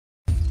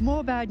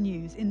More bad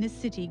news in this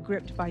city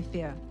gripped by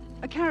fear.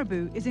 A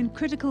caribou is in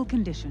critical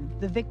condition,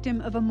 the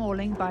victim of a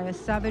mauling by a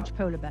savage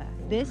polar bear.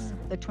 This,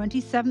 the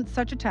 27th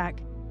such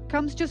attack,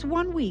 comes just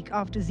 1 week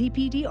after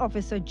ZPD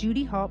officer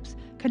Judy Hopps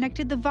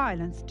connected the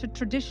violence to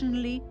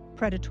traditionally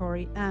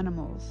predatory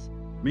animals.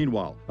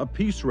 Meanwhile, a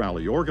peace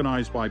rally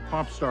organized by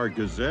pop star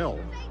Gazelle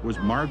was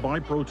marred by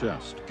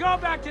protest. Go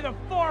back to the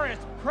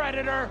forest,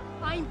 predator!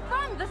 I'm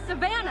from the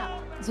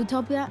savannah!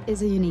 Zootopia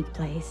is a unique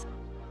place.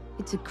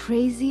 It's a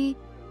crazy,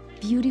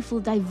 beautiful,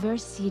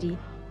 diverse city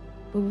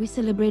where we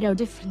celebrate our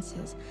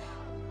differences.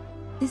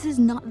 This is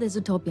not the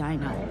Zootopia I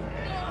know.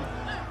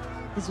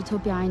 The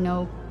Zootopia I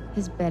know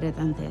is better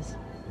than this.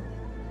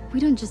 We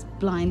don't just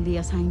blindly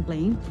assign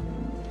blame.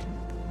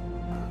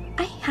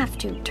 I have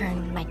to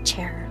turn my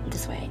chair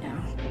this way now.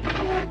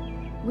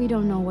 We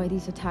don't know why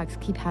these attacks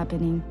keep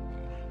happening,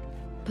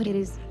 but it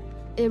is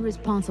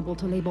irresponsible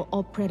to label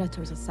all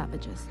predators as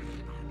savages.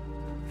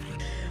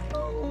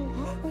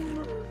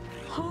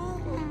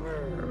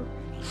 Homer.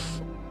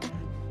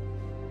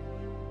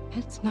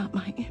 It's not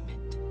my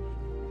image.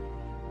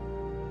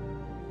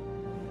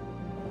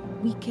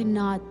 We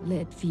cannot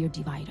let fear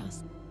divide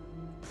us.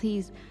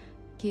 Please,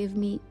 give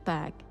me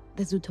back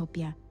the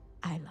Zootopia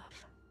I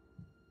love.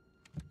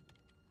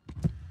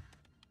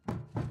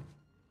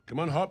 Come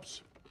on,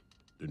 Hopps.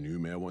 The new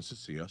mayor wants to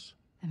see us.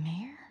 The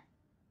mayor?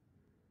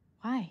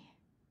 Why?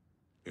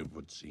 It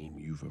would seem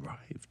you've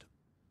arrived.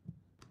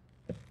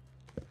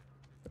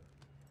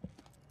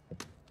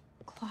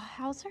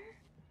 Clawhauser?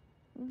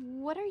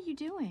 What are you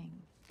doing?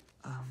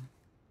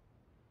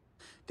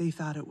 They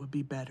thought it would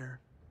be better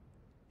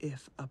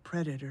if a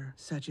predator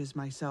such as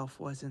myself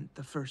wasn't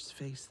the first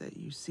face that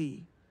you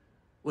see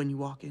when you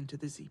walk into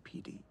the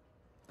ZPD.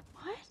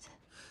 What?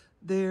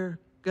 They're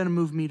gonna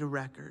move me to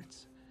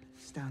records.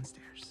 It's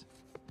downstairs.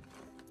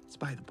 It's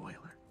by the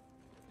boiler.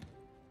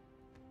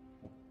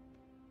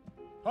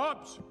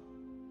 Hopps!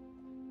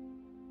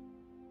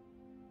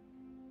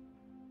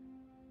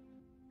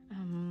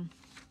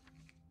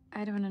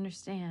 I don't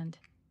understand.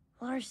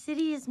 Well, our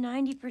city is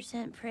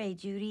 90% prey,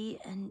 Judy,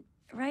 and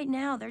right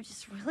now they're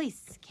just really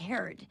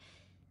scared.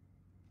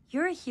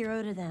 You're a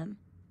hero to them.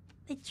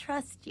 They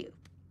trust you.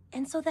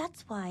 And so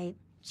that's why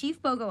Chief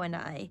Bogo and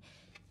I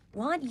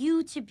want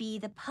you to be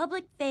the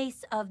public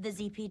face of the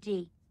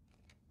ZPD.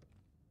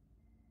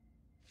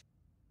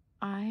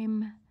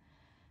 I'm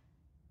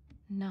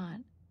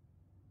not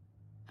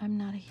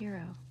a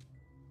hero.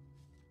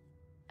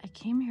 I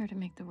came here to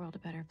make the world a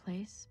better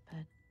place,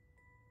 but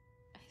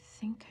I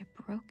think I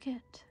broke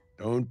it.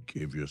 Don't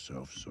give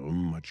yourself so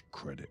much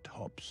credit,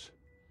 Hopps.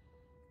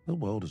 The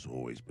world has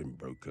always been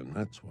broken.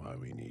 That's why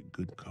we need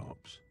good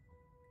cops.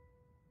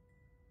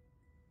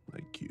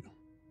 Like you.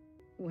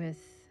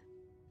 With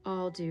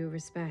all due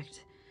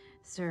respect,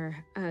 sir,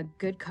 a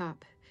good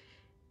cop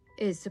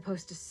is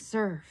supposed to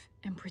serve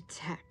and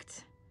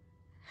protect,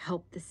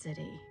 help the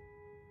city,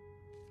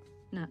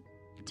 not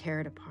tear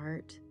it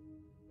apart.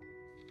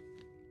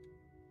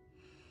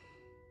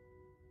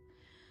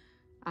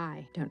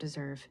 I don't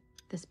deserve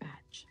this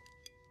badge.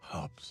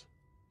 Hopps.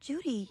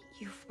 Judy,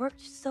 you've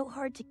worked so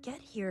hard to get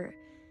here.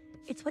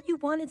 It's what you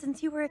wanted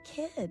since you were a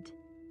kid.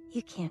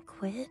 You can't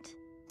quit.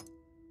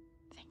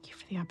 Thank you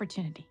for the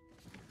opportunity.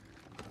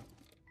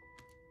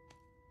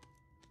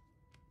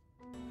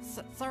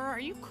 Sir, are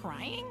you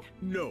crying?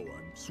 No,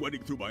 I'm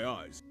sweating through my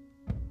eyes.